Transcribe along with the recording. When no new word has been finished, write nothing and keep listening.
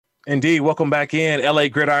Indeed. Welcome back in LA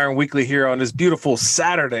Gridiron Weekly here on this beautiful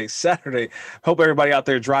Saturday. Hope everybody out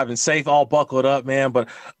there driving safe, all buckled up, man. But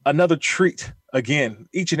another treat again,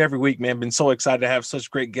 each and every week, man. Been so excited to have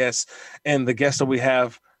such great guests. And the guest that we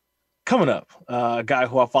have coming up, a guy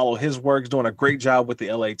who I follow his work, is doing a great job with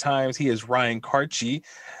the LA Times. He is Ryan Kartje.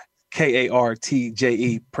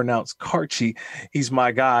 Kartje, pronounced Kartje. He's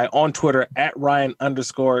my guy on Twitter at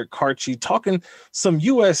Ryan_Kartje, talking some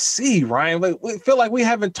USC, Ryan. We feel like we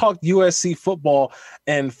haven't talked USC football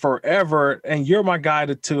in forever, and you're my guy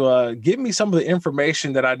to give me some of the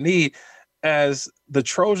information that I need as the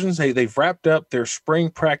Trojans. They've wrapped up their spring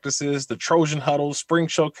practices, the Trojan huddle, spring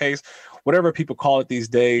showcase, whatever people call it these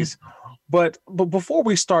days. But before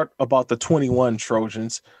we start about the 21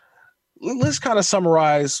 Trojans, let's kind of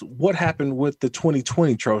summarize what happened with the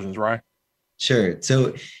 2020 Trojans, right? Sure.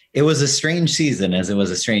 So it was a strange season, as it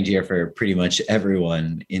was a strange year for pretty much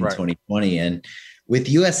everyone in 2020. And with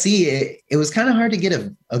USC, it was kind of hard to get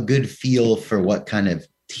a good feel for what kind of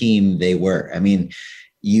team they were. I mean,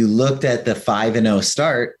 you looked at the 5-0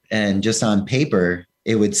 start, and just on paper,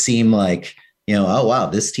 it would seem like, oh, wow,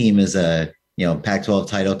 this team is a, Pac-12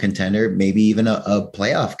 title contender, maybe even a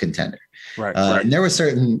playoff contender. Right. And there were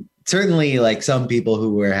certainly like some people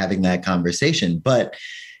who were having that conversation, but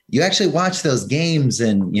you actually watch those games,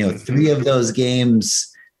 and, 3 of those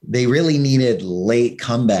games, they really needed late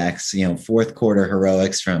comebacks, fourth quarter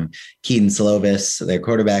heroics from Keaton Slovis, their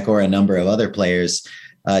quarterback, or a number of other players,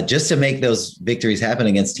 just to make those victories happen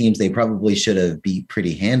against teams they probably should have beat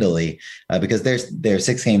pretty handily, because their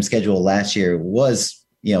 6-game schedule last year was,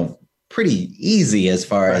 pretty easy as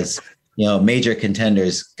far as, major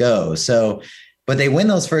contenders go. So, but they win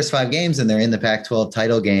those first 5 games, and they're in the Pac-12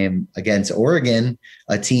 title game against Oregon,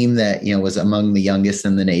 a team that, was among the youngest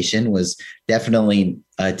in the nation, was definitely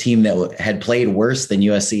a team that had played worse than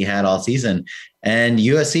USC had all season. And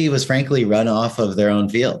USC was frankly run off of their own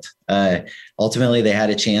field. Ultimately, they had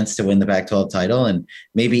a chance to win the Pac-12 title and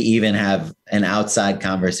maybe even have an outside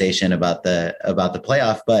conversation about the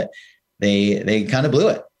playoff, but they kind of blew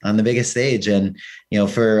it on the biggest stage. And,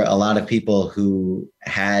 for a lot of people who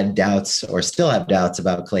had doubts or still have doubts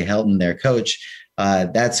about Clay Helton, their coach,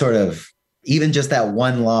 that sort of, even just that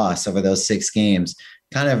one loss over those 6 games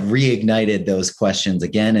kind of reignited those questions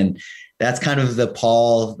again. And that's kind of the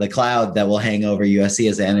cloud that will hang over USC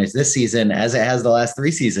as it enters this season, as it has the last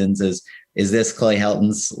 3 seasons. Is this Clay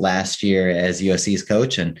Helton's last year as USC's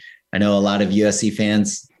coach? And I know a lot of USC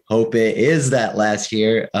fans hope it is that last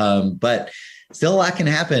year, but still a lot can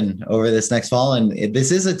happen over this next fall. And this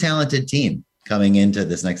is a talented team coming into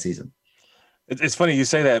this next season. It's funny you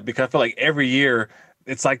say that, because I feel like every year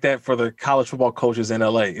it's like that for the college football coaches in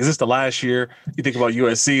LA. Is this the last year? You think about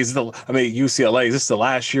USC, UCLA, is this the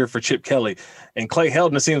last year for Chip Kelly? And Clay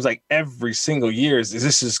Helton, it seems like every single year, is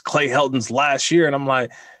this just Clay Helton's last year? And I'm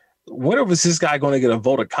like, when was this guy going to get a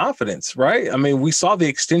vote of confidence, right? I mean, we saw the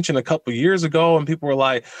extension a couple of years ago, and people were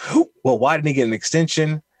like, well, why didn't he get an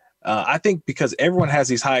extension? I think because everyone has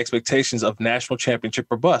these high expectations of national championship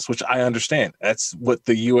or bust, which I understand. That's what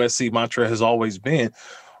the USC mantra has always been.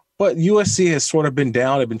 But USC has sort of been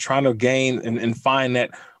down. They've been trying to gain and find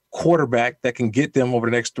that quarterback that can get them over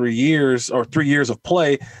the next 3 years, or 3 years of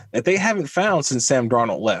play, that they haven't found since Sam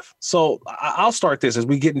Darnold left. So I'll start this as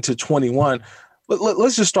we get into 21.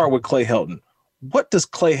 Let's just start with Clay Helton. What does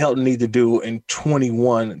Clay Helton need to do in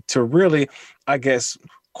 21 to really, I guess,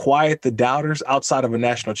 quiet the doubters outside of a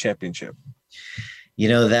national championship?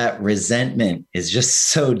 That resentment is just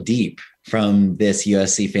so deep from this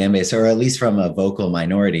USC fan base, or at least from a vocal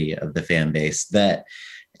minority of the fan base, that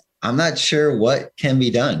I'm not sure what can be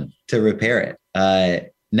done to repair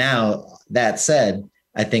it. Now, that said,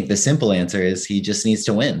 I think the simple answer is he just needs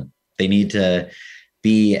to win. They need to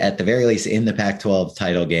be, at the very least, in the Pac-12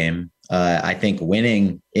 title game. I think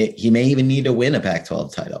winning it, he may even need to win a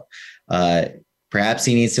Pac-12 title. Perhaps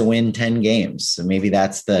he needs to win 10 games. So maybe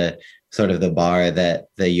that's the sort of the bar that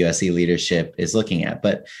the USC leadership is looking at.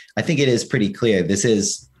 But I think it is pretty clear this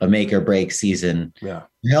is a make or break season. Yeah.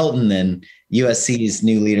 Helton and USC's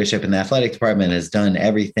new leadership in the athletic department has done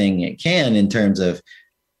everything it can in terms of,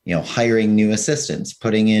 hiring new assistants,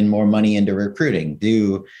 putting in more money into recruiting,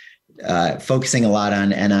 focusing a lot on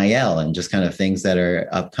NIL and just kind of things that are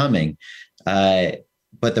upcoming.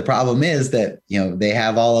 But the problem is that, they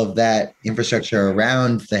have all of that infrastructure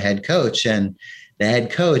around the head coach, and the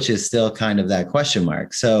head coach is still kind of that question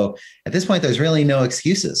mark. So at this point, there's really no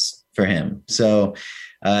excuses for him. So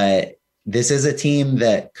this is a team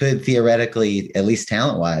that could theoretically, at least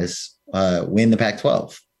talent-wise, win the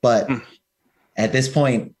Pac-12. But at this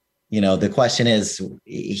point, the question is,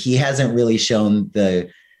 he hasn't really shown the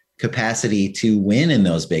capacity to win in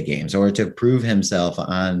those big games or to prove himself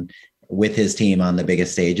with his team on the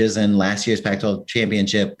biggest stages. And last year's Pac-12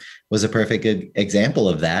 championship was a perfect example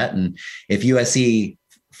of that. And if USC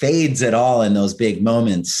fades at all in those big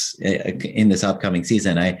moments in this upcoming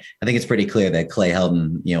season, I think it's pretty clear that Clay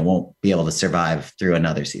Helton, won't be able to survive through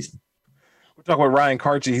another season. We're talking with Ryan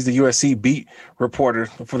Kartje. He's the USC beat reporter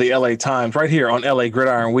for the LA Times right here on LA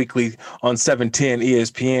Gridiron Weekly on 710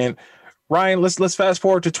 ESPN. Ryan, let's fast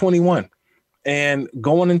forward to 21 and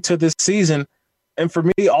going into this season. And for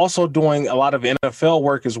me, also doing a lot of NFL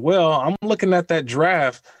work as well, I'm looking at that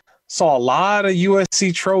draft, saw a lot of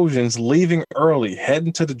USC Trojans leaving early,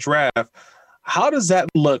 heading to the draft. How does that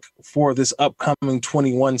look for this upcoming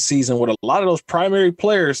 21 season with a lot of those primary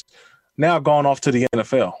players now gone off to the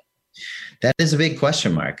NFL? That is a big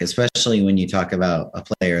question mark, especially when you talk about a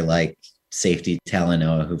player like safety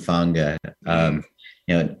Talanoa Hufanga.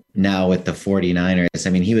 Now with the 49ers, I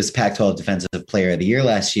mean, he was Pac-12 Defensive Player of the Year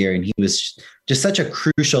last year, and he was just such a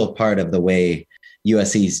crucial part of the way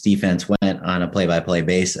USC's defense went on a play-by-play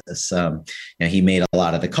basis. He made a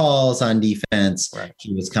lot of the calls on defense. Right.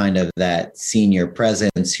 He was kind of that senior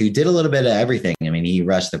presence who did a little bit of everything. I mean, he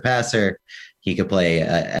rushed the passer. He could play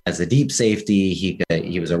as a deep safety.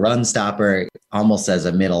 He was a run stopper, almost as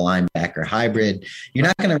a middle linebacker hybrid. You're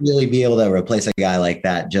not going to really be able to replace a guy like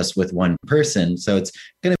that just with one person. So it's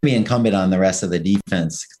going to be incumbent on the rest of the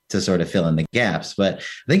defense to sort of fill in the gaps. But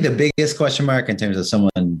I think the biggest question mark in terms of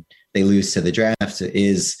someone they lose to the draft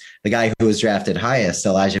is the guy who was drafted highest,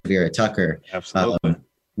 Elijah Vera Tucker. Absolutely.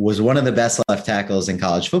 Was one of the best left tackles in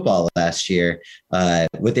college football last year,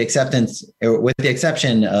 with the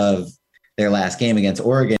exception of their last game against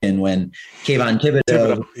Oregon when Kayvon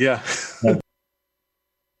Thibodeau. Yeah.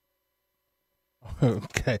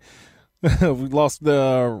 Okay. We lost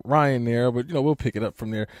Ryan there, but, we'll pick it up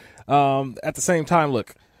from there. At the same time,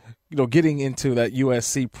 look, getting into that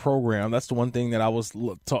USC program, that's the one thing that I was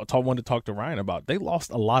wanted to talk to Ryan about. They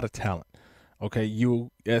lost a lot of talent. Okay.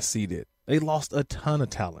 USC did. They lost a ton of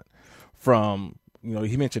talent from,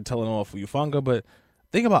 he mentioned Talanoa Hufanga, but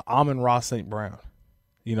think about Amon-Ra St. Brown.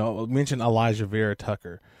 Mentioned Elijah Vera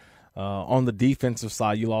Tucker. On the defensive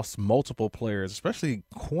side, you lost multiple players, especially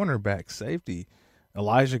cornerback, safety.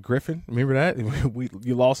 Elijah Griffin, remember that?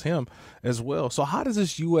 You lost him as well. So how does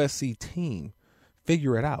this USC team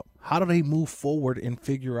figure it out? How do they move forward and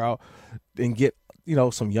figure out and get,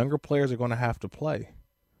 some younger players are going to have to play?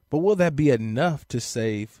 But will that be enough to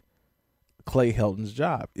save Clay Helton's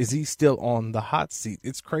job? Is he still on the hot seat?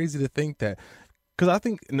 It's crazy to think that. Because I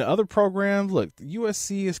think in the other programs, look,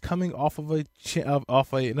 USC is coming off of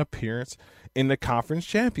an appearance in the conference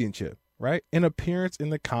championship, right? An appearance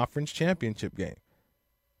in the conference championship game.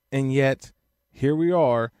 And yet, here we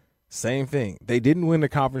are, same thing. They didn't win the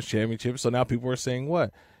conference championship, so now people are saying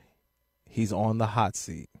what? He's on the hot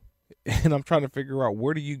seat. And I'm trying to figure out,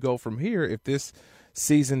 where do you go from here if this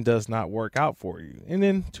season does not work out for you? And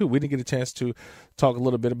then, too, we didn't get a chance to talk a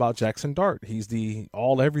little bit about Jackson Dart. He's the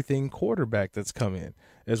all-everything quarterback that's come in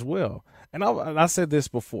as well. And I said this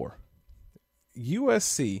before.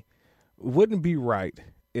 USC wouldn't be right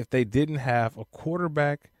if they didn't have a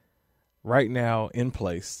quarterback right now in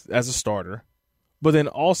place as a starter, but then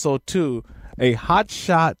also, too, a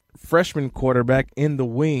hotshot freshman quarterback in the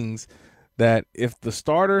wings that if the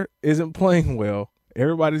starter isn't playing well,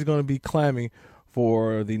 everybody's going to be clamming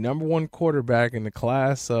for the number one quarterback in the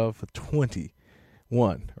class of 21,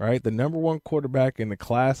 right? The number one quarterback in the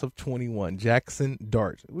class of 21, Jackson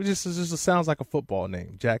Dart, which just sounds like a football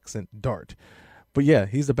name, Jackson Dart. But yeah,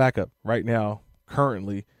 he's the backup right now,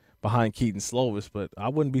 currently behind Keaton Slovis, but I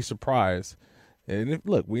wouldn't be surprised. And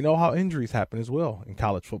look, we know how injuries happen as well in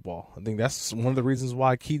college football. I think that's one of the reasons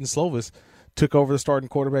why Keaton Slovis took over the starting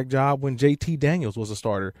quarterback job when JT Daniels was a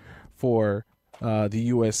starter for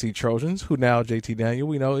the USC Trojans, who now JT Daniel,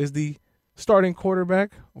 we know, is the starting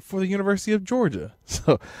quarterback for the University of Georgia.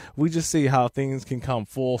 So we just see how things can come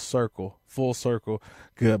full circle.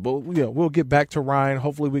 Good. But we'll get back to Ryan.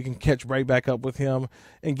 Hopefully we can catch right back up with him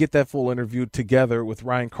and get that full interview together with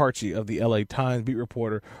Ryan Kartje of the LA Times, beat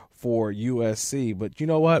reporter for USC. But you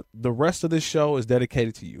know what? The rest of this show is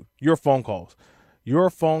dedicated to you. Your phone calls.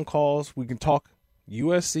 We can talk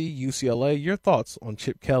USC, UCLA, your thoughts on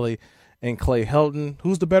Chip Kelly and Clay Helton.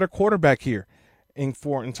 Who's the better quarterback here in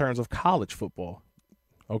terms of college football?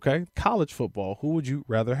 Okay, college football. Who would you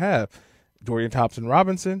rather have? Dorian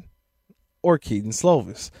Thompson-Robinson or Keaton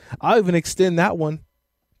Slovis? I'll even extend that one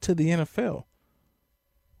to the NFL.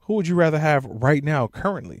 Who would you rather have right now,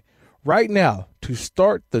 currently? Right now, to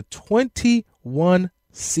start the 21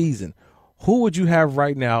 season, who would you have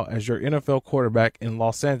right now as your NFL quarterback in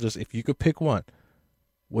Los Angeles if you could pick one?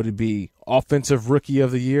 Would it be Offensive Rookie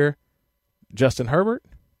of the Year, Justin Herbert?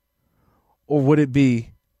 Or would it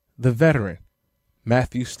be the veteran,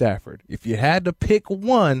 Matthew Stafford? If you had to pick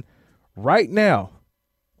one right now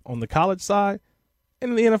on the college side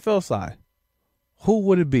and the NFL side, who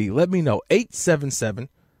would it be? Let me know.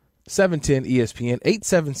 877-710-ESPN,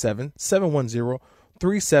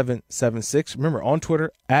 877-710-3776. Remember, on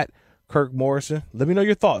Twitter, at Kirk Morrison. Let me know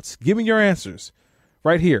your thoughts. Give me your answers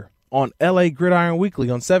right here on LA Gridiron Weekly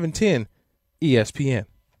on 710 ESPN.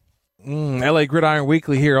 LA Gridiron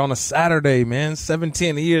Weekly here on a Saturday, man.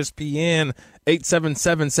 710 ESPN,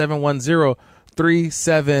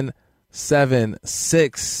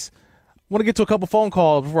 877-710-3776. I want to get to a couple phone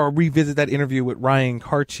calls before I revisit that interview with Ryan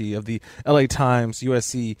Kartje of the LA Times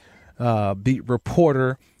USC beat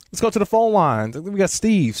reporter. Let's go to the phone lines. We got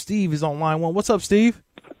Steve. Steve is on line one. What's up, Steve?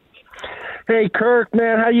 Hey, Kirk,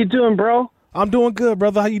 man. How you doing, bro? I'm doing good,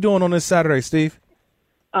 brother. How you doing on this Saturday, Steve?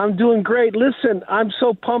 I'm doing great. Listen, I'm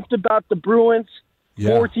so pumped about the Bruins. Yeah.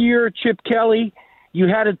 Fourth year, Chip Kelly. You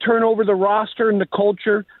had to turn over the roster and the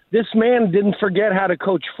culture. This man didn't forget how to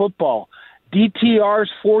coach football. DTR's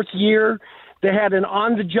fourth year. They had an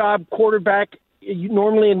on-the-job quarterback.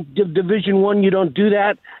 Normally in Division I, you don't do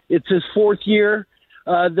that. It's his fourth year.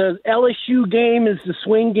 The LSU game is the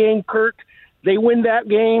swing game, Kirk. They win that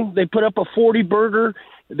game. They put up a 40-burger.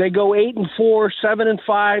 They go 8-4,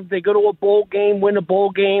 7-5. They go to a bowl game, win a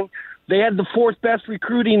bowl game. They had the fourth best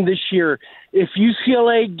recruiting this year. If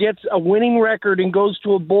UCLA gets a winning record and goes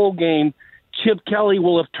to a bowl game, Chip Kelly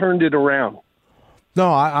will have turned it around.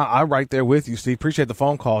 No, I'm right there with you, Steve. Appreciate the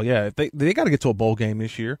phone call. Yeah, they got to get to a bowl game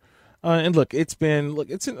this year. And look, it's kind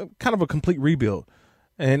of a complete rebuild.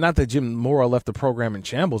 And not that Jim Mora left the program in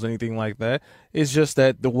shambles or anything like that. It's just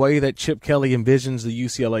that the way that Chip Kelly envisions the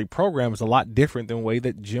UCLA program is a lot different than the way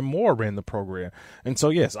that Jim Mora ran the program. And so,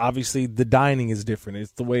 yes, obviously the dining is different.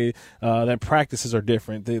 It's the way that practices are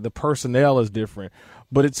different. The personnel is different.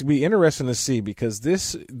 But it's be interesting to see because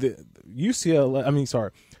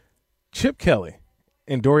Chip Kelly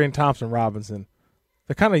and Dorian Thompson-Robinson,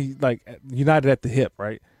 they're kind of like united at the hip,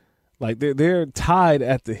 right? Like they're tied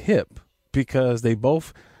at the hip, because they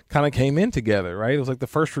both kind of came in together, right? It was like the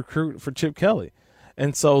first recruit for Chip Kelly.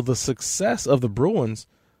 And so the success of the Bruins,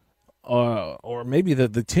 or maybe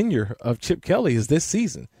the tenure of Chip Kelly, is this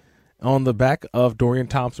season on the back of Dorian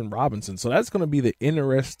Thompson-Robinson. So that's going to be the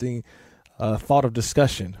interesting thought of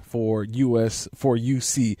discussion for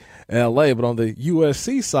UCLA. But on the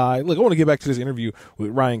USC side, look, I want to get back to this interview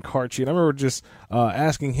with Ryan Kartje. And I remember just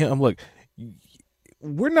asking him, look,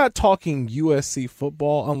 we're not talking USC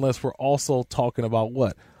football unless we're also talking about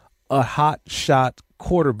what? A hot shot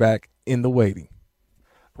quarterback in the waiting.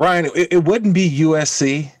 Ryan, it wouldn't be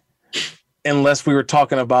USC unless we were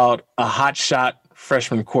talking about a hot shot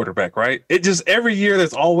freshman quarterback, right? It just every year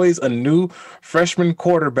there's always a new freshman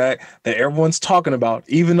quarterback that everyone's talking about,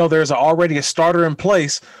 even though there's already a starter in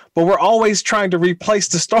place. But we're always trying to replace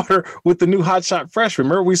the starter with the new hotshot freshman.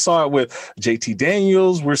 Remember, we saw it with JT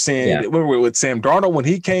Daniels. We're seeing it with Sam Darnold when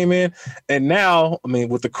he came in. And now, I mean,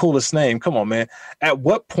 with the coolest name, come on, man. At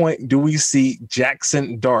what point do we see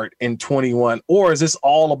Jackson Dart in 21? Or is this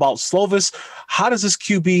all about Slovis? How does this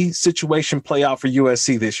QB situation play out for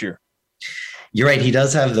USC this year? You're right. He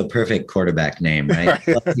does have the perfect quarterback name, right?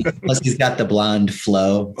 Plus he's got the blonde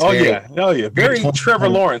flow. It's very Trevor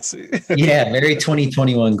Lawrence. Very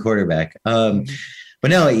 2021 quarterback. But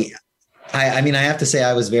no, I mean, I have to say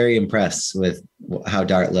I was very impressed with how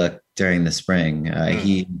Dart looked during the spring.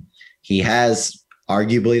 He has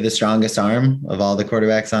arguably the strongest arm of all the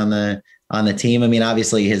quarterbacks on the team. I mean,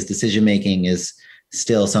 obviously his decision making is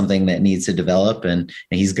still something that needs to develop, and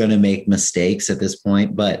he's going to make mistakes at this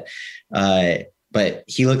point, but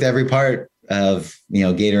he looked every part of,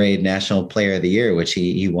 Gatorade National Player of the Year, which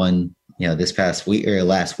he won, this past week or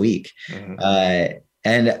last week. Mm-hmm.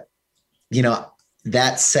 And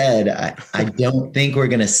that said, I don't think we're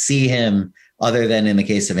going to see him other than in the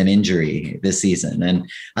case of an injury this season. And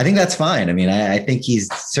I think that's fine. I mean, I think he's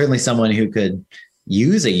certainly someone who could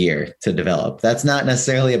use a year to develop. That's not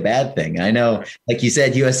necessarily a bad thing. I know, like you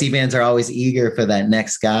said, USC fans are always eager for that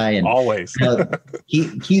next guy. And always.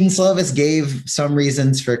 Keaton Slovis gave some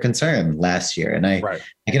reasons for concern last year. And I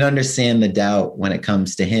can understand the doubt when it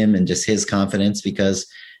comes to him and just his confidence, because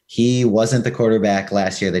he wasn't the quarterback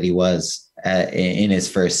last year that he was in his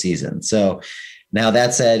first season. So now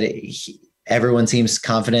that said, everyone seems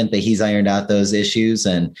confident that he's ironed out those issues.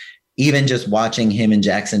 And even just watching him and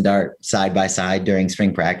Jackson Dart side by side during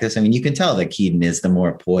spring practice, I mean, you can tell that Keaton is the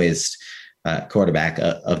more poised quarterback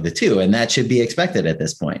of the two, and that should be expected at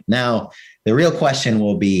this point. Now, the real question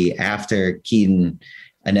will be after Keaton,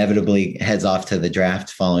 inevitably heads off to the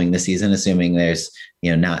draft following the season, assuming there's,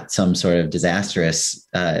 not some sort of disastrous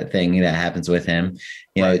thing that happens with him.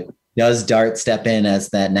 Does Dart step in as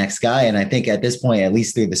that next guy? And I think at this point, at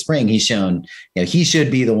least through the spring, he's shown, he should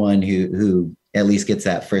be the one who at least gets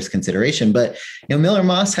that first consideration. But, Miller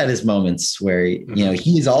Moss had his moments where,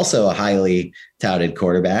 he's also a highly touted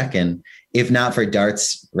quarterback. And if not for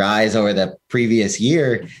Dart's rise over the previous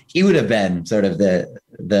year, he would have been sort of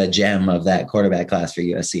the gem of that quarterback class for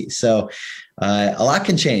USC. So a lot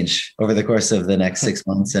can change over the course of the next 6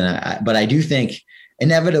 months. But I do think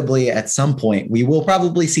inevitably at some point we will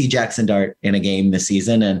probably see Jackson Dart in a game this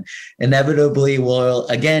season, and inevitably we'll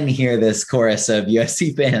again hear this chorus of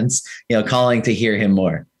USC fans, calling to hear him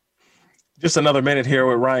more. Just another minute here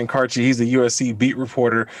with Ryan Kartje. He's the USC beat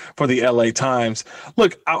reporter for the LA Times.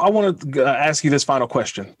 Look, I want to ask you this final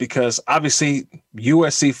question, because obviously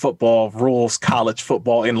USC football rules college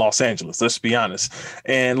football in Los Angeles. Let's be honest.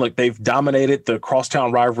 And look, they've dominated the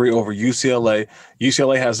crosstown rivalry over UCLA.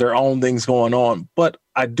 UCLA has their own things going on, but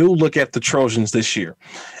I do look at the Trojans this year.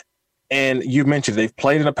 And you mentioned they've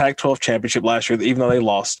played in a Pac-12 championship last year, even though they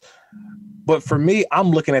lost. But for me, I'm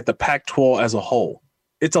looking at the Pac-12 as a whole.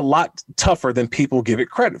 It's a lot tougher than people give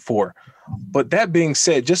it credit for. But that being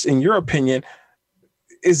said, just in your opinion,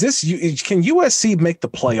 can USC make the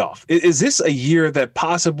playoff? Is this a year that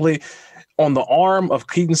possibly, on the arm of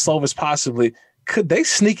Keaton Slovis, possibly, could they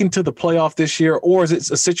sneak into the playoff this year? Or is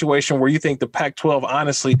it a situation where you think the Pac-12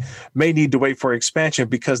 honestly may need to wait for expansion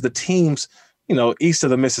because the teams, east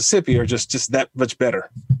of the Mississippi are just that much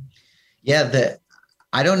better? Yeah,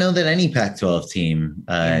 I don't know that any Pac-12 team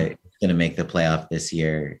going to make the playoff this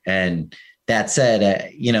year. And that said,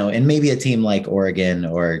 and maybe a team like Oregon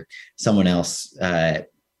or someone else,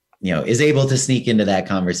 is able to sneak into that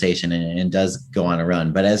conversation and does go on a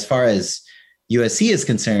run. But as far as USC is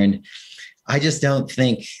concerned, I just don't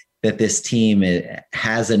think that this team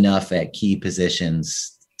has enough at key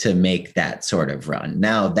positions to make that sort of run.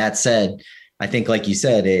 Now, that said, I think, like you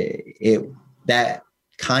said, that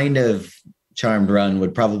kind of charmed run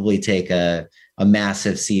would probably take a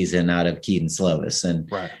massive season out of Keaton Slovis, and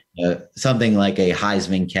something like a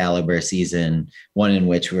Heisman caliber season, one in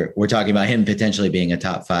which we're talking about him potentially being a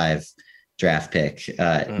top 5 draft pick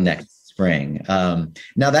next spring.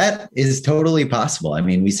 Now that is totally possible. I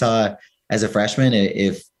mean, we saw as a freshman,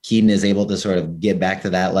 if Keaton is able to sort of get back to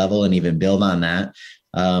that level and even build on that,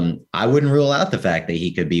 I wouldn't rule out the fact that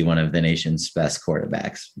he could be one of the nation's best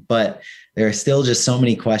quarterbacks. But there are still just so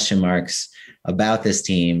many question marks about this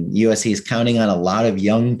team. USC is counting on a lot of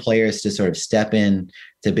young players to sort of step in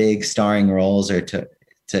to big starring roles or to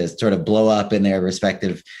sort of blow up in their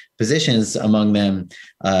respective positions. Among them,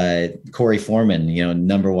 Corey Foreman,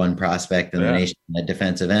 number 1 prospect in the nation at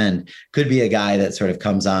defensive end, could be a guy that sort of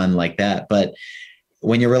comes on like that. But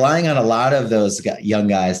when you're relying on a lot of those young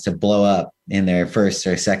guys to blow up in their first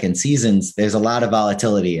or second seasons, there's a lot of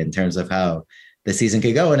volatility in terms of how the season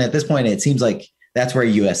could go. And at this point, it seems like that's where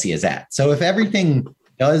USC is at. So if everything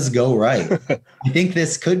does go right, I think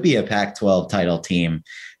this could be a Pac-12 title team.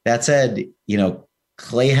 That said,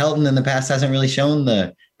 Clay Helton in the past hasn't really shown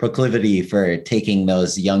the proclivity for taking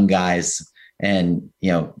those young guys and,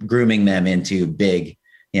 grooming them into big,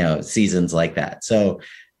 seasons like that. So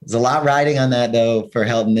there's a lot riding on that, though, for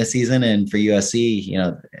Helton this season, and for USC,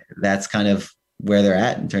 that's kind of where they're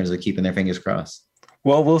at in terms of keeping their fingers crossed.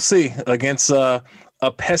 Well, we'll see. Against a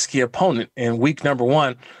pesky opponent in week number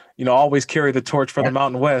 1, always carry the torch for the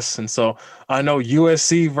Mountain West. And so I know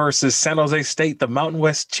USC versus San Jose State, the Mountain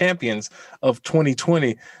West champions of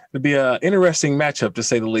 2020, it'd be an interesting matchup, to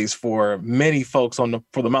say the least, for many folks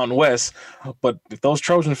for the Mountain West. But if those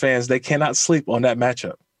Trojan fans, they cannot sleep on that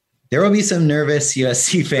matchup. There will be some nervous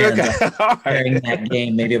USC fans during that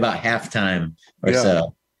game, maybe about halftime or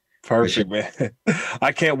so. Perfect, man.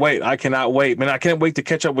 I can't wait. I cannot wait, man. I can't wait to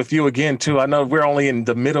catch up with you again, too. I know we're only in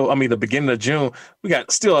the beginning of June. We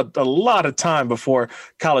got still a lot of time before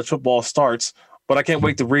college football starts, but I can't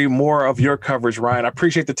wait to read more of your coverage, Ryan. I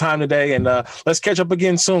appreciate the time today, and let's catch up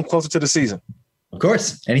again soon, closer to the season. Of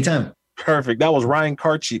course. Anytime. Perfect. That was Ryan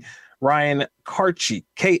Kartje. Ryan Kartje,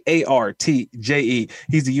 Kartje.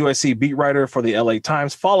 He's the USC beat writer for the LA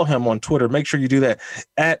Times. Follow him on Twitter. Make sure you do that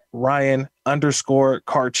at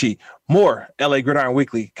Ryan_Kartje. More LA Gridiron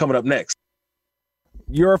Weekly coming up next.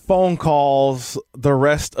 Your phone calls the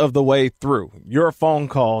rest of the way through. Your phone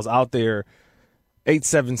calls out there,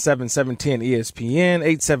 877-710-ESPN,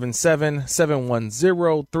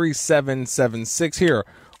 877-710-3776 here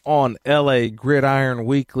on LA Gridiron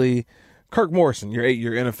Weekly. Kirk Morrison, your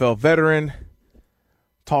 8-year NFL veteran,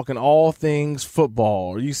 talking all things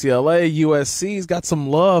football. UCLA, USC's got some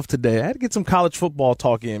love today. I had to get some college football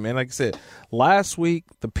talk in, man. Like I said, last week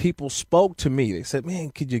the people spoke to me. They said, man,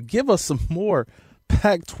 could you give us some more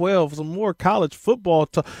Pac-12, some more college football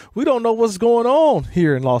talk? We don't know what's going on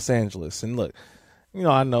here in Los Angeles. And look,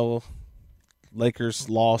 I know Lakers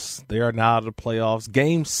lost. They are now out of the playoffs.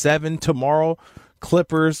 Game 7 tomorrow,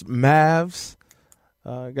 Clippers, Mavs.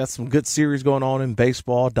 Got some good series going on in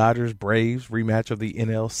baseball. Dodgers, Braves, rematch of the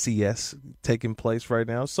NLCS taking place right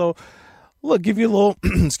now. So, look, give you a little,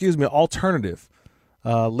 alternative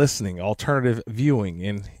listening, alternative viewing.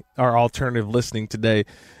 And our alternative listening today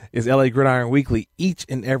is LA Gridiron Weekly each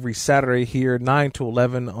and every Saturday here, 9 to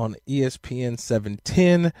 11 on ESPN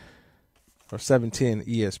 710 or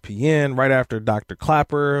 710 ESPN, right after Dr.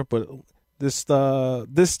 Clapper. But this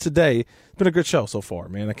today, it's been a good show so far,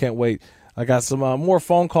 man. I can't wait. I got some more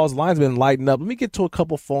phone calls. The line's been lighting up. Let me get to a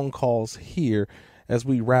couple phone calls here as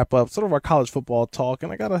we wrap up sort of our college football talk.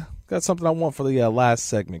 And I got something I want for the last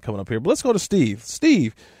segment coming up here. But let's go to Steve.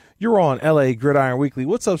 Steve, you're on LA Gridiron Weekly.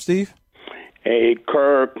 What's up, Steve? Hey,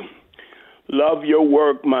 Kirk. Love your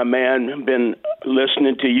work, my man. Been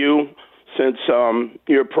listening to you since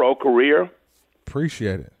your pro career.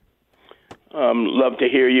 Appreciate it. Love to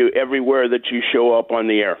hear you everywhere that you show up on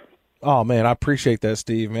the air. Oh, man, I appreciate that,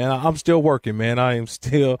 Steve, man. I'm still working, man. I am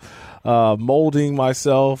still molding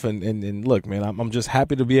myself. And look, man, I'm just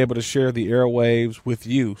happy to be able to share the airwaves with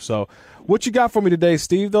you. So what you got for me today,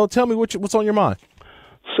 Steve, though? Tell me what's on your mind.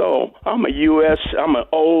 So I'm an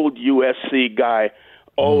old USC guy,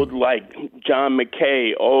 old like John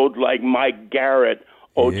McKay, old like Mike Garrett,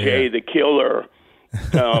 O.J. the Killer,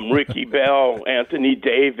 Ricky Bell, Anthony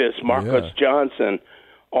Davis, Marcus Johnson,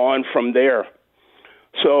 on from there.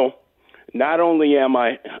 So not only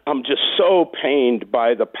I'm just so pained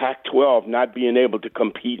by the Pac-12 not being able to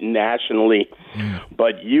compete nationally,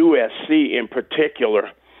 but USC in particular.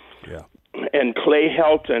 Yeah. And Clay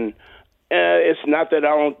Helton, it's not that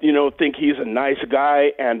I don't, think he's a nice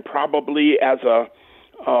guy, and probably as a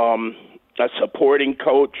supporting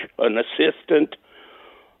coach, an assistant,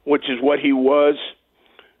 which is what he was.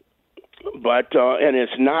 But and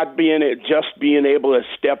it's not being able to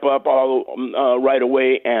step up right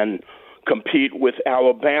away and compete with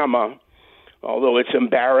Alabama. Although it's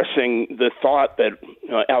embarrassing the thought that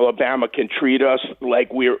Alabama can treat us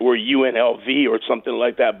like we're UNLV or something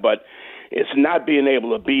like that. But it's not being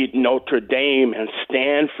able to beat Notre Dame and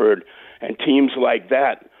Stanford and teams like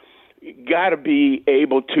that. You got to be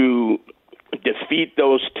able to defeat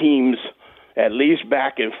those teams at least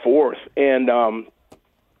back and forth. And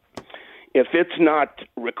if it's not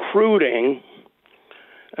recruiting,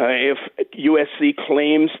 if USC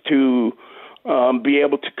claims to be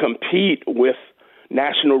able to compete with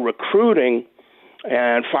national recruiting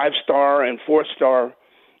and 5-star and 4-star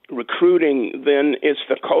recruiting, then it's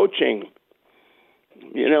the coaching.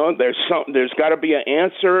 There's got to be an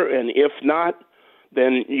answer, and if not,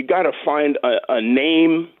 then you got to find a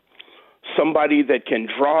name, somebody that can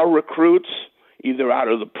draw recruits either out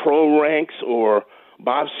of the pro ranks or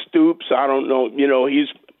Bob Stoops. I don't know. He's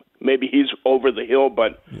over the hill,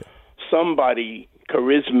 but somebody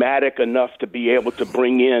charismatic enough to be able to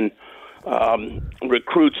bring in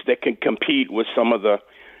recruits that can compete with some of the,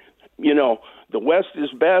 the West is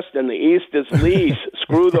best and the East is least.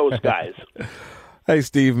 Screw those guys. Hey,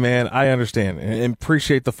 Steve, man, I understand and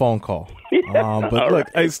appreciate the phone call. But look, right.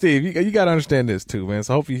 Hey, Steve, you got to understand this too, man.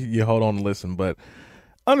 So I hope you hold on and listen. But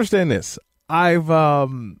understand this: I've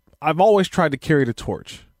always tried to carry the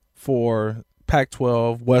torch for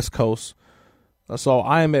Pac-12 West Coast. So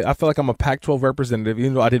I feel like I'm a Pac-12 representative,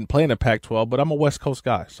 even though I didn't play in the Pac-12, but I'm a West Coast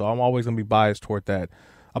guy, so I'm always going to be biased toward that.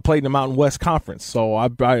 I played in the Mountain West Conference, so I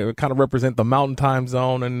kind of represent the Mountain Time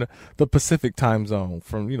Zone and the Pacific Time Zone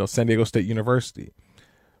from San Diego State University.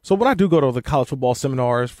 So when I do go to the college football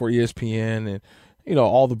seminars for ESPN and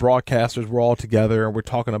all the broadcasters, we're all together and we're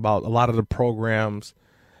talking about a lot of the programs,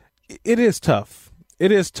 it is tough.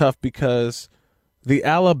 It is tough because the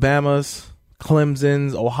Alabamas,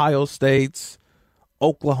 Clemsons, Ohio States,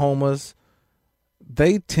 Oklahomas,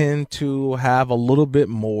 they tend to have a little bit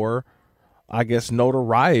more, I guess,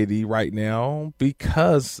 notoriety right now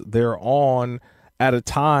because they're on at a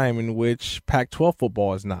time in which Pac-12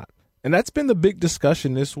 football is not. And that's been the big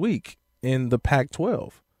discussion this week in the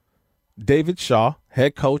Pac-12. David Shaw,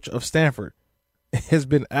 head coach of Stanford, has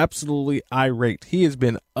been absolutely irate. He has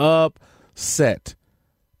been upset.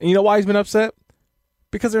 And you know why he's been upset?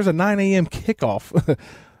 Because there's a 9 a.m. kickoff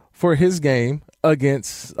for his game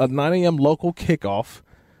against a 9 a.m. local kickoff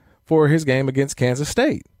for his game against Kansas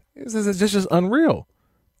State. It's just unreal.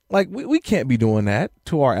 Like, we can't be doing that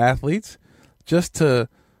to our athletes just to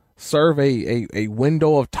serve a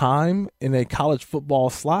window of time in a college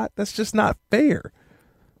football slot. That's just not fair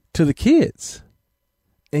to the kids.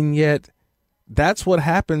 And yet that's what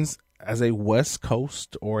happens as a West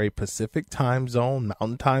Coast or a Pacific time zone,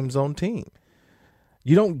 Mountain time zone team.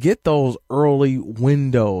 You don't get those early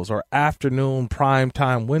windows or afternoon prime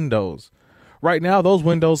time windows. Right now, those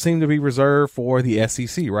windows seem to be reserved for the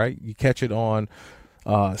SEC, right? You catch it on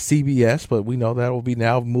CBS, but we know that will be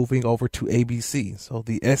now moving over to ABC. So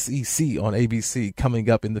the SEC on ABC coming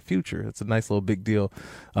up in the future. It's a nice little big deal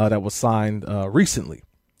that was signed recently.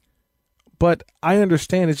 But I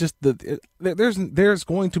understand it's just that there's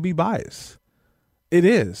going to be bias. It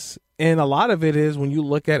is. And a lot of it is when you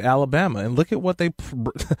look at Alabama and look at what they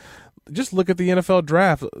just look at the NFL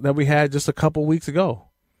draft that we had just a couple weeks ago,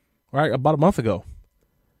 right? About a month ago.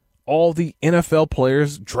 All the NFL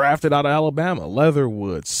players drafted out of Alabama: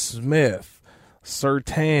 Leatherwood, Smith,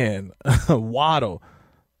 Surtain, Waddle.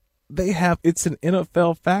 It's an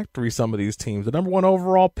NFL factory, some of these teams. The number 1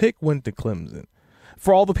 overall pick went to Clemson.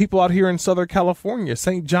 For all the people out here in Southern California,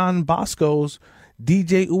 St. John Bosco's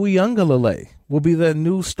DJ Uiagalelei will be the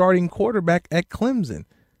new starting quarterback at Clemson.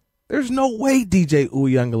 There's no way DJ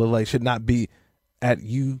Uiagalelei should not be at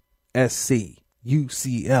USC,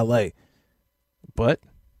 UCLA. But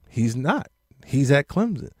he's not. He's at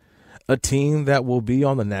Clemson, a team that will be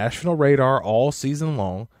on the national radar all season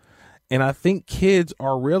long. And I think kids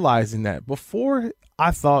are realizing that. Before,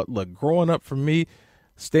 I thought, look, growing up for me,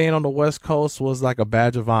 staying on the West Coast was like a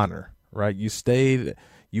badge of honor, right?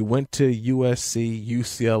 You went to USC,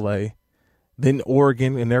 UCLA, then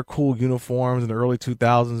Oregon in their cool uniforms in the early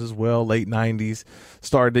 2000s as well, late 90s,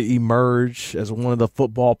 started to emerge as one of the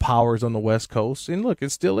football powers on the West Coast. And look,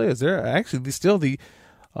 it still is. They're actually still the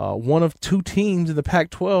one of 2 teams in the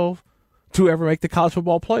Pac-12 to ever make the college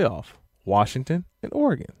football playoff, Washington and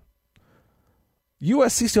Oregon.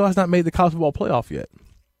 USC still has not made the college football playoff yet.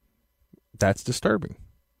 That's disturbing.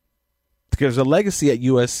 Because there's a legacy at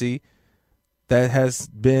USC that has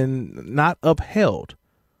been not upheld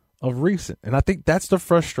of recent. And I think that's the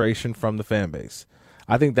frustration from the fan base.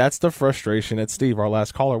 I think that's the frustration that Steve, our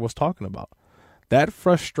last caller, was talking about. That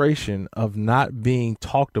frustration of not being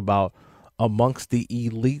talked about amongst the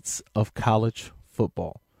elites of college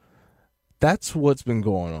football. That's what's been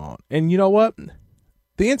going on. And you know what?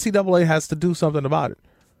 The NCAA has to do something about it.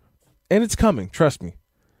 And it's coming, trust me.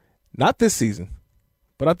 Not this season,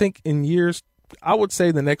 but I think in years, I would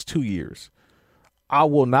say the next 2 years, I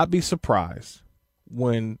will not be surprised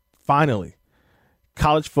when finally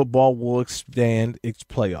college football will expand its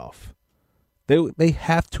playoff. They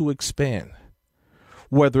have to expand,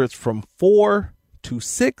 whether it's from 4 to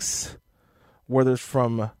 6, whether it's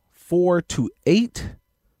from 4 to 8,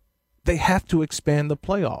 they have to expand the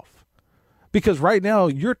playoff. Because right now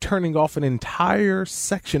you're turning off an entire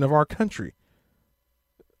section of our country.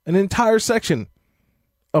 An entire section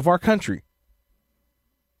of our country.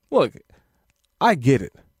 Look, I get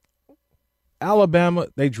it. Alabama,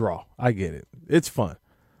 they draw. I get it. It's fun.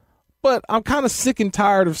 But I'm kind of sick and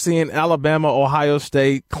tired of seeing Alabama, Ohio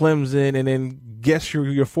State, Clemson, and then guess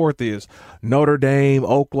your fourth is Notre Dame,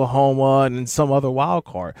 Oklahoma, and then some other wild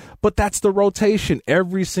card. But that's the rotation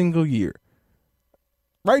every single year.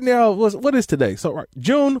 Right now, what is today? So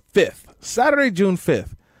June 5th, Saturday, June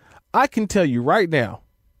 5th. I can tell you right now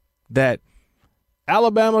that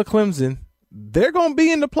Alabama, Clemson, they're going to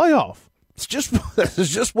be in the playoff. It's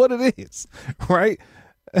just what it is, right?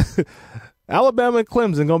 Alabama and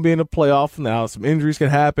Clemson going to be in the playoff. Now, some injuries can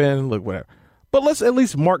happen. Look, whatever. But let's at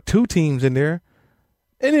least mark 2 teams in there.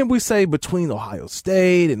 And then we say between Ohio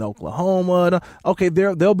State and Oklahoma, okay,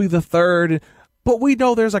 they'll be the third. But we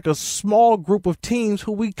know there's like a small group of teams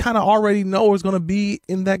who we kind of already know is going to be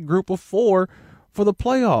in that group of 4 for the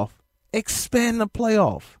playoff. Expand the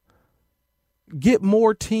playoff. Get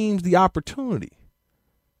more teams the opportunity.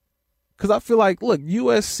 Because I feel like, look,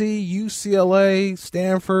 USC, UCLA,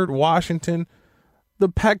 Stanford, Washington, the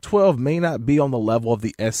Pac-12 may not be on the level of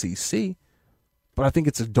the SEC, but I think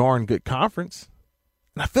it's a darn good conference.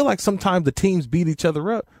 And I feel like sometimes the teams beat each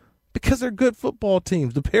other up because they're good football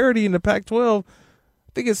teams. The parity in the Pac-12,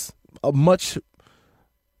 I think it's a much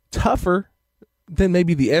tougher than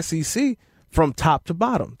maybe the SEC from top to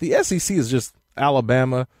bottom. The SEC is just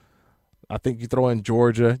Alabama. I think you throw in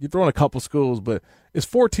Georgia. You throw in a couple schools, but it's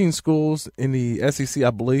 14 schools in the SEC, I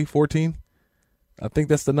believe. 14. I think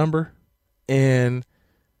that's the number. And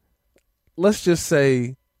let's just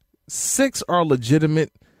say 6 are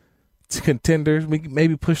legitimate contenders. We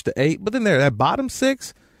maybe push to 8. But then that bottom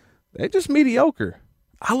 6, they're just mediocre.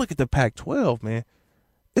 I look at the Pac-12, man.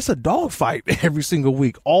 It's a dogfight every single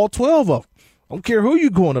week. All 12 of them. I don't care who you're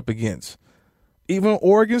going up against. Even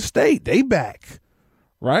Oregon State, they back,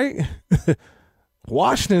 right?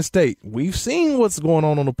 Washington State, we've seen what's going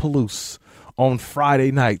on the Palouse on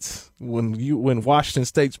Friday nights when Washington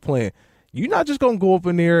State's playing. You're not just going to go up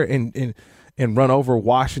in there and run over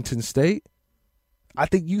Washington State. I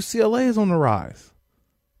think UCLA is on the rise.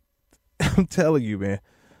 I'm telling you, man.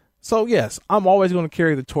 So, yes, I'm always going to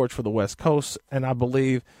carry the torch for the West Coast, and I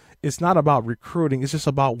believe it's not about recruiting. It's just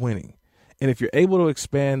about winning. And if you're able to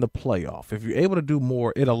expand the playoff, if you're able to do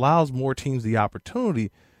more, it allows more teams the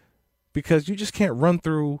opportunity, because you just can't run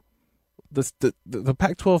through the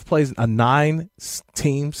Pac-12 plays a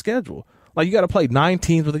 9-team schedule. Like, you got to play 9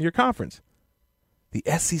 teams within your conference. The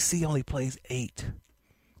SEC only plays 8.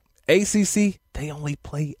 ACC, they only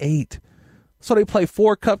play 8. So they play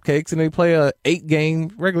 4 cupcakes and they play a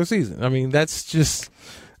 8-game regular season. I mean, that's just,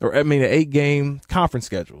 an 8-game conference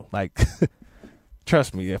schedule. Like,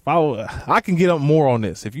 trust me, if I can get up more on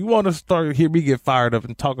this. If you want to hear me get fired up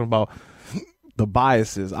and talking about the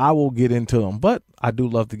biases, I will get into them. But I do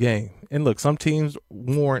love the game. And look, some teams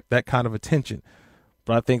warrant that kind of attention.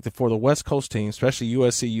 But I think that for the West Coast teams, especially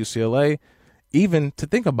USC, UCLA, even to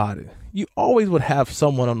think about it, you always would have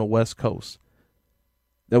someone on the West Coast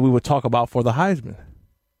that we would talk about for the Heisman.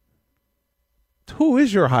 Who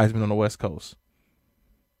is your Heisman on the West Coast?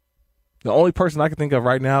 The only person I can think of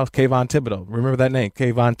right now is Kayvon Thibodeau. Remember that name,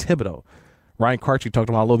 Kayvon Thibodeau. Ryan Kartje talked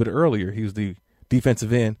about a little bit earlier. He was the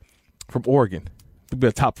defensive end from Oregon. He'll be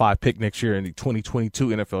a top 5 pick next year in the 2022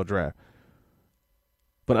 NFL draft.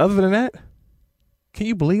 But other than that, can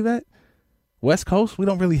you believe that? West Coast, we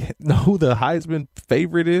don't really know who the Heisman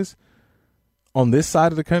favorite is on this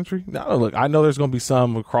side of the country. Now, look, I know there's going to be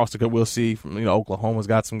some across the country. We'll see. From Oklahoma's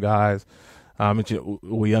got some guys. I mentioned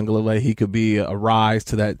Uyunglele. He could be a rise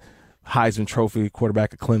to that Heisman Trophy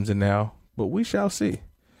quarterback at Clemson now. But we shall see.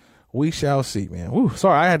 We shall see, man. Woo,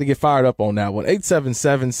 sorry, I had to get fired up on that one.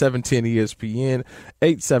 877-710-ESPN,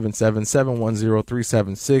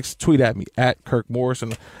 877-710-376. Tweet at me, at Kirk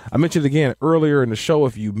Morrison. I mentioned again earlier in the show,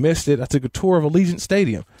 if you missed it, I took a tour of Allegiant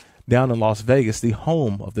Stadium down in Las Vegas, the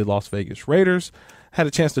home of the Las Vegas Raiders. Had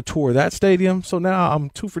a chance to tour that stadium, so now I'm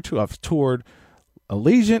 2 for 2. I've toured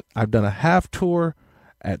Allegiant. I've done a half tour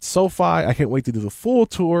at SoFi. I can't wait to do the full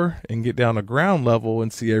tour and get down to ground level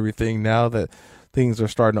and see everything now that things are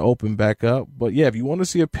starting to open back up. But yeah, if you want to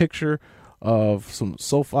see a picture of some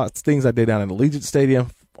SoFi things I did down at Allegiant Stadium,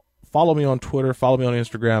 follow me on Twitter, follow me on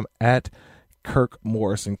Instagram at Kirk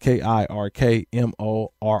Morrison,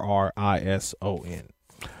 KirkMorrison.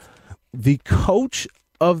 The Coach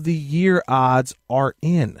of the Year odds are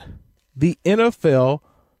in. The NFL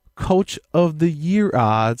Coach of the Year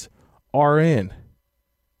odds are in.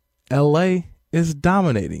 LA is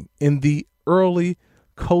dominating in the early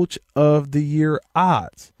Coach of the Year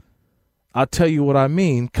odds. I'll tell you what I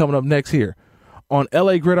mean coming up next here on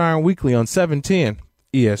LA Gridiron Weekly on 710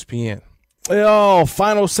 ESPN. Oh,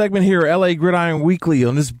 final segment here, LA Gridiron Weekly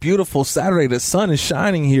on this beautiful Saturday. The sun is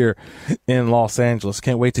shining here in Los Angeles.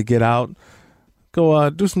 Can't wait to get out, go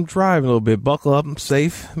do some driving a little bit, buckle up, I'm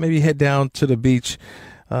safe, maybe head down to the beach,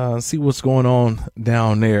 see what's going on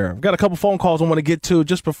down there. I've got a couple phone calls I want to get to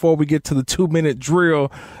just before we get to the 2-minute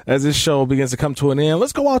drill as this show begins to come to an end.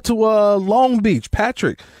 Let's go out to Long Beach.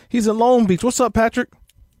 Patrick, he's in Long Beach. What's up, Patrick?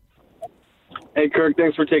 Hey, Kirk,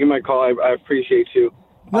 thanks for taking my call. I appreciate you.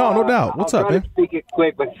 No doubt. What's up, man? I'll try to speak it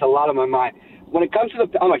quick, but it's a lot on my mind. When it comes to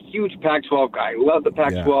I'm a huge Pac-12 guy. I love the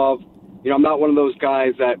Pac-12. Yeah. I'm not one of those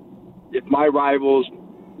guys that if my rivals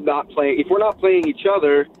if we're not playing each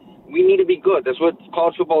other, we need to be good. That's what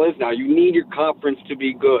college football is now. You need your conference to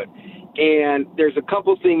be good. And there's a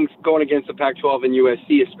couple things going against the Pac-12 and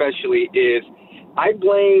USC especially is I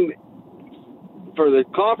blame, for the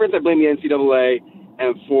conference, I blame the NCAA,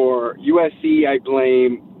 and for USC, I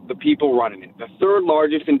blame the people running it. The third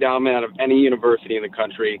largest endowment out of any university in the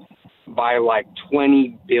country by like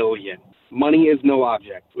 $20 billion. Money is no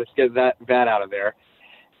object. Let's get that out of there.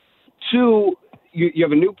 2, you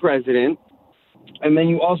have a new president. And then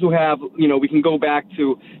you also have, we can go back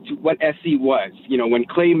to what SC was, when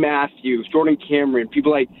Clay Matthews, Jordan Cameron,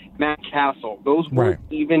 people like Matt Castle, those weren't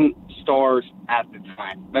even stars at the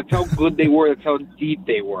time. That's how good they were. That's how deep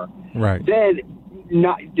they were. Right. Then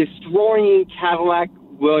not destroying Cadillac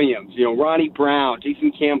Williams, Ronnie Brown,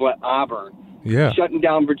 Jason Campbell at Auburn, shutting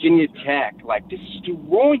down Virginia Tech, like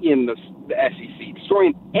destroying the SEC,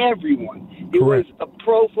 destroying everyone. It was a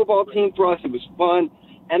pro football team for us. It was fun.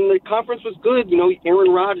 And the conference was good.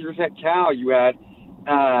 Aaron Rodgers at Cal. You had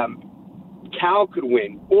Cal could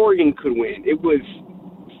win. Oregon could win. It was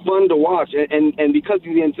fun to watch. And because of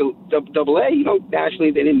the NCAA,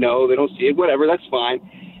 nationally they didn't know. They don't see it. Whatever. That's fine.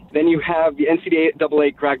 Then you have the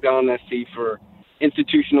NCAA crackdown on SC for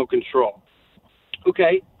institutional control.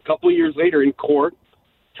 Okay, a couple of years later in court,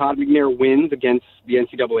 Todd McNair wins against the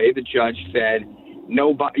NCAA. The judge said,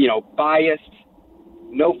 biased,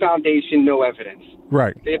 no foundation, no evidence.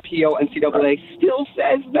 Right. They appeal. NCAA still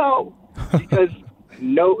says no because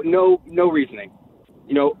no reasoning.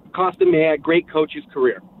 Cost the man, great coach's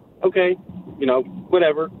career. Okay,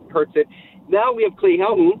 whatever, hurts it. Now we have Clay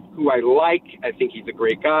Helton, who I like. I think he's a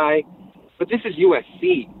great guy. But this is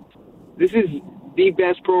USC. This is the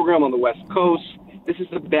best program on the West Coast. This is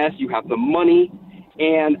the best. You have the money.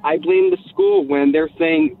 And I blame the school when they're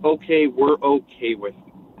saying, okay, we're okay with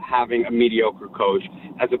having a mediocre coach,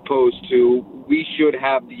 as opposed to we should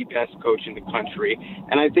have the best coach in the country.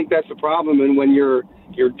 And I think that's the problem. And when your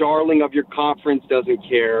darling of your conference doesn't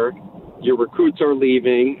care, your recruits are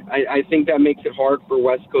leaving, I think that makes it hard for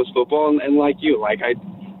West Coast football. And like you,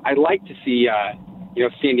 I'd like to see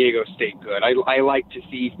San Diego State good. I like to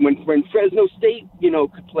see when Fresno State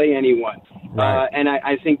could play anyone. Right. And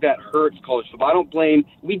I think that hurts college football. I don't blame.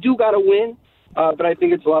 We do got to win. But I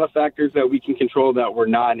think it's a lot of factors that we can control that we're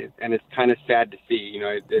not, and it's kind of sad to see.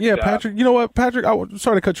 Patrick. You know what, Patrick? I'm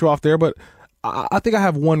sorry to cut you off there, but I think I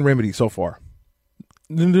have one remedy so far.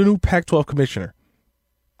 The new Pac-12 commissioner,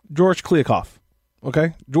 George Kliavkoff.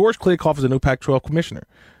 Okay, George Kliavkoff is the new Pac-12 commissioner,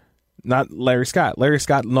 not Larry Scott. Larry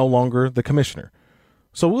Scott no longer the commissioner.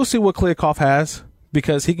 So we'll see what Kliavkoff has,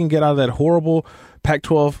 because he can get out of that horrible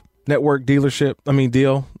Pac-12 network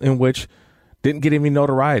deal in which didn't get any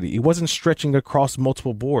notoriety. He wasn't stretching across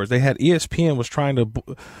multiple boards. They had ESPN was trying to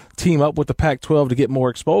team up with the Pac-12 to get more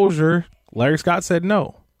exposure. Larry Scott said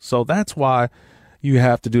no. So that's why you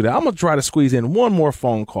have to do that. I'm going to try to squeeze in one more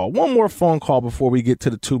phone call before we get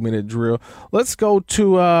to the 2-minute drill. Let's go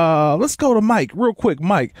to Mike real quick.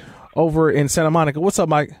 Mike over in Santa Monica. What's up,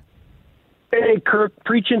 Mike? Hey, Kirk,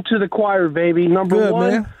 preaching to the choir, baby. Number one,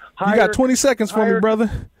 man. You got 20 seconds for me,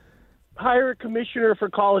 brother. Hire a commissioner for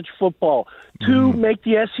college football. 2, make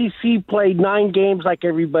the SEC play 9 games like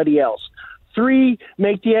everybody else. 3,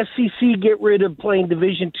 make the SEC get rid of playing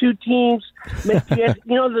Division II teams. Make the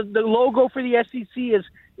the logo for the SEC is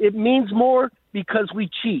it means more because we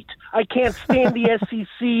cheat. I can't stand the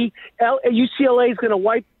SEC. UCLA is going to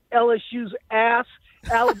wipe LSU's ass.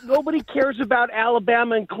 Nobody cares about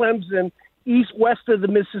Alabama and Clemson west of the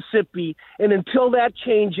Mississippi. And until that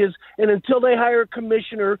changes, and until they hire a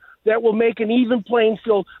commissioner that will make an even playing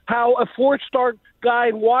field, how a 4-star guy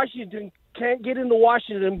in Washington can't get into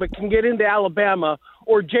Washington but can get into Alabama,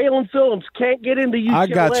 or Jalen Phillips can't get into UCLA. I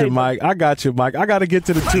got you, Mike. I got to get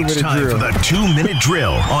to the 2-minute drill. Time for the 2-minute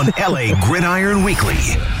drill on LA Gridiron Weekly.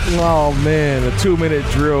 Oh, man, the 2-minute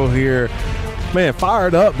drill here. Man,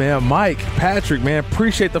 fired up, man. Mike, Patrick, man,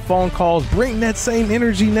 appreciate the phone calls. Bring that same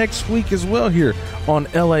energy next week as well here on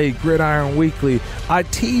LA Gridiron Weekly. I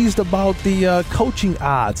teased about the coaching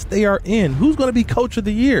odds. They are in. Who's going to be Coach of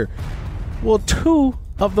the Year? Well, 2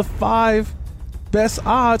 of the 5 best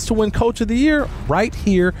odds to win Coach of the Year right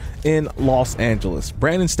here in Los Angeles.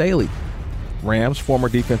 Brandon Staley, Rams former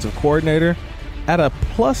defensive coordinator, at a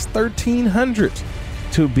plus 1,300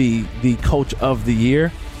 to be the Coach of the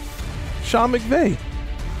Year. Sean McVay,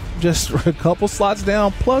 just a couple slots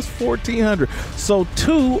down, plus 1,400. So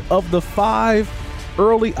 2 of the 5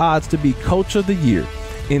 early odds to be Coach of the Year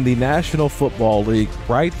in the National Football League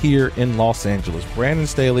right here in Los Angeles. Brandon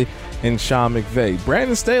Staley and Sean McVay.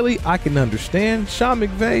 Brandon Staley, I can understand. Sean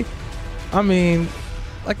McVay, I mean,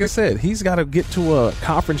 like I said, he's got to get to a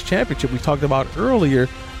conference championship we talked about earlier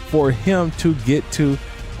for him to get to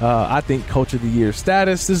I think Coach of the Year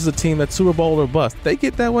status. This is a team that's Super Bowl or bust. They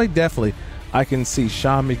get that way, definitely. I can see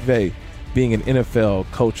Sean McVay being an NFL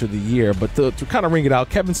Coach of the Year. But to kind of ring it out,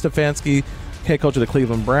 Kevin Stefanski, head coach of the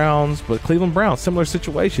Cleveland Browns. But Cleveland Browns, similar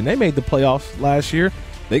situation. They made the playoffs last year.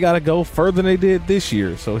 They got to go further than they did this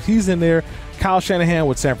year. So he's in there. Kyle Shanahan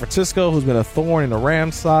with San Francisco, who's been a thorn in the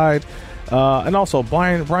Rams side. And also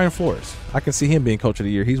Brian Flores. I can see him being Coach of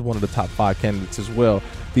the Year. He's one of the top 5 candidates as well.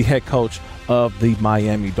 The head coach of the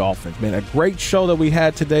Miami Dolphins. Man, a great show that we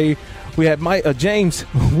had today. We had James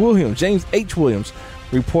H. Williams,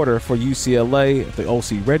 reporter for UCLA at the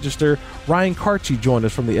OC Register. Ryan Kartje joined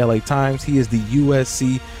us from the LA Times. He is the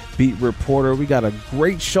USC beat reporter. We got a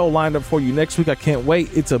great show lined up for you next week. I can't wait.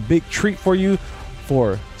 It's a big treat for you.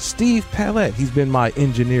 For Steve Pallette, he's been my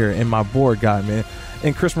engineer and my board guy, man.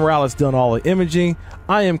 And Chris Morales done all the imaging.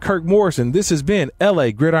 I am Kirk Morrison. This has been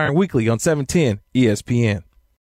LA Gridiron Weekly on 710 ESPN.